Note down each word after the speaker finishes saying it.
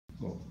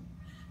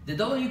The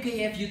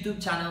WKF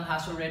YouTube channel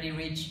has already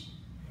reached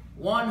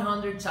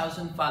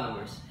 100,000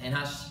 followers and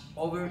has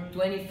over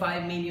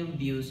 25 million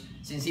views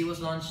since it was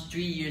launched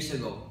 3 years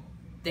ago.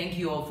 Thank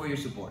you all for your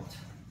support.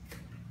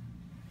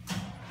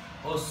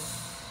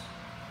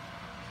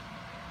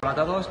 Hola a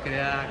todos,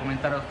 quería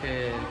comentaros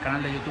que el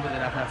canal de YouTube de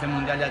la Federación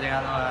Mundial ya ha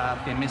llegado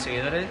a 100.000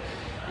 seguidores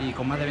y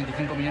con más de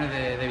 25 millones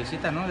de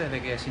visitas, ¿no?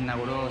 Desde que se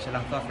inauguró, se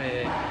lanzó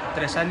hace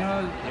 3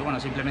 años. Y bueno,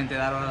 simplemente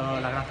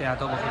daros las gracias a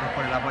todos vosotros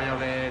por el apoyo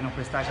que nos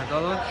prestáis a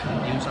todos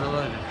y un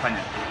saludo desde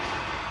España.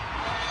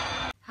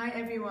 Hi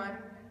everyone,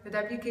 the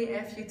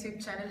WKF YouTube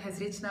channel has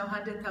reached now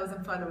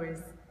 100,000 followers.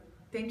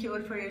 Thank you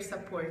all for your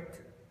support.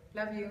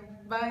 Love you.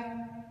 Bye.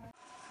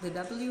 The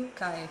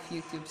WKF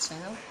YouTube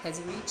channel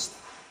has reached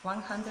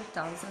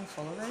 100,000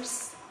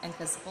 followers and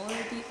has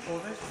already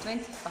over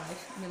 25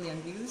 million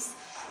views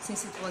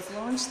since it was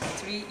launched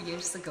 3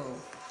 years ago.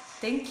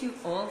 Thank you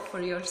all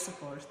for your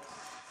support.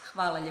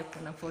 Hvala lijepo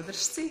na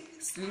podršci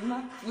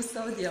svima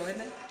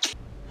usaudjelene.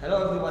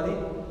 Hello everybody,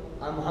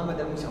 I'm Mohammed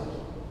Al Musawi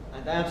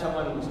and I am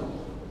Salman Al Musawi.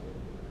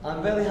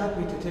 I'm very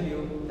happy to tell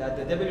you that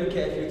the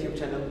WKF YouTube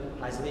channel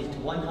has reached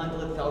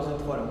 100,000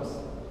 followers.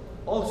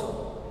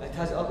 Also, it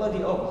has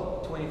already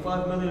over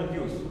 25 million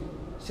views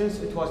since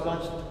it was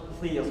launched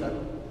 3 years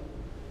ago.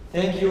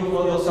 Thank you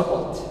for your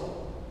support.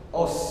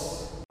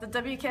 Os. The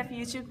WKF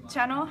YouTube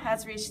channel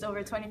has reached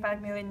over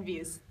 25 million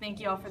views. Thank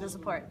you all for the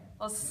support.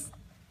 Os.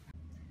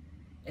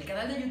 El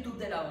canal de YouTube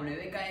de la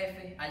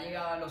WKF ha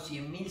llegado a los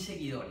 100.000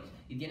 seguidores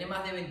y tiene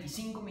más de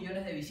 25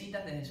 millones de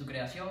visitas desde su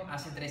creación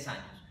hace 3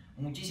 años.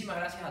 Muchísimas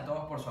gracias a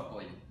todos por su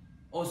apoyo.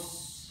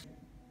 Os.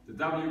 The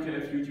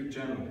WKF YouTube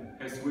channel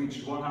has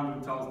reached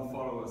 100,000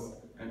 followers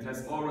and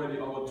has already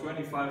over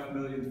 25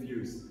 million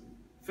views.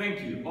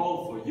 Thank you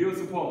all for your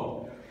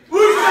support.